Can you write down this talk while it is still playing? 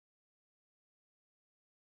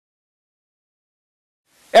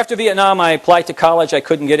After Vietnam, I applied to college. I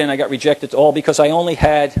couldn't get in. I got rejected all because I only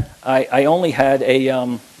had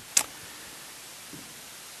a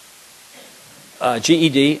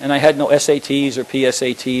GED, and I had no SATs or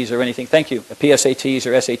PSATs or anything. Thank you. PSATs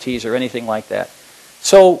or SATs or anything like that.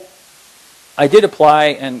 So I did apply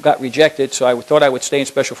and got rejected, so I thought I would stay in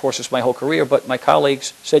Special Forces my whole career, but my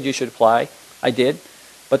colleagues said you should apply. I did.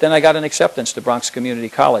 But then I got an acceptance to Bronx Community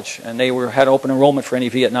College, and they had open enrollment for any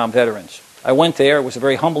Vietnam veterans. I went there. It was a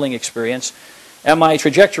very humbling experience. And my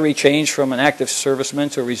trajectory changed from an active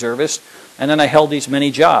serviceman to a reservist, and then I held these many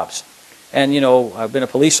jobs. And, you know, I've been a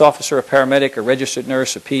police officer, a paramedic, a registered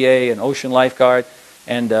nurse, a PA, an ocean lifeguard.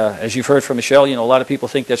 And as you've heard from Michelle, you know, a lot of people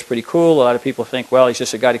think that's pretty cool. A lot of people think, well, he's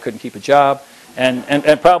just a guy that couldn't keep a job. And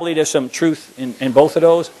probably there's some truth in both of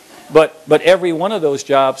those. But every one of those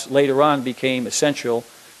jobs later on became essential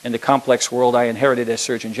in the complex world I inherited as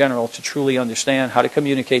Surgeon General to truly understand how to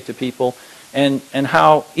communicate to people and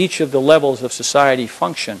how each of the levels of society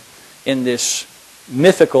function in this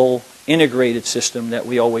mythical integrated system that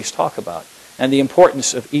we always talk about, and the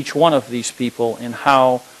importance of each one of these people in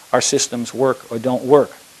how our systems work or don't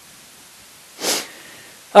work.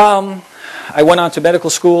 I went on to medical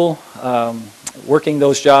school, working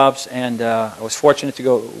those jobs, and I was fortunate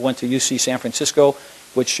to went to UC San Francisco,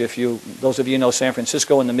 which those of you know San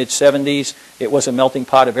Francisco in the mid-70s, it was a melting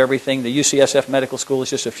pot of everything. The UCSF Medical School is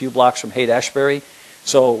just a few blocks from Haight-Ashbury,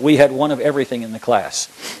 so we had one of everything in the class.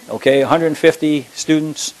 Okay, 150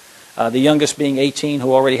 students, the youngest being 18,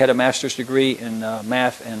 who already had a master's degree in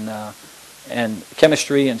math and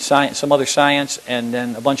chemistry and science, some other science, and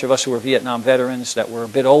then a bunch of us who were Vietnam veterans that were a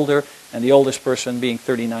bit older, and the oldest person being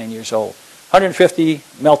 39 years old. 150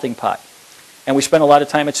 melting pot. And we spent a lot of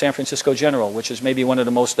time at San Francisco General, which is maybe one of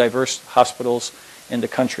the most diverse hospitals in the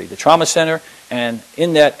country. The trauma center, and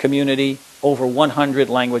in that community, over 100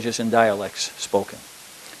 languages and dialects spoken.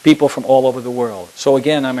 People from all over the world. So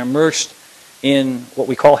again, I'm immersed in what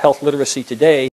we call health literacy today.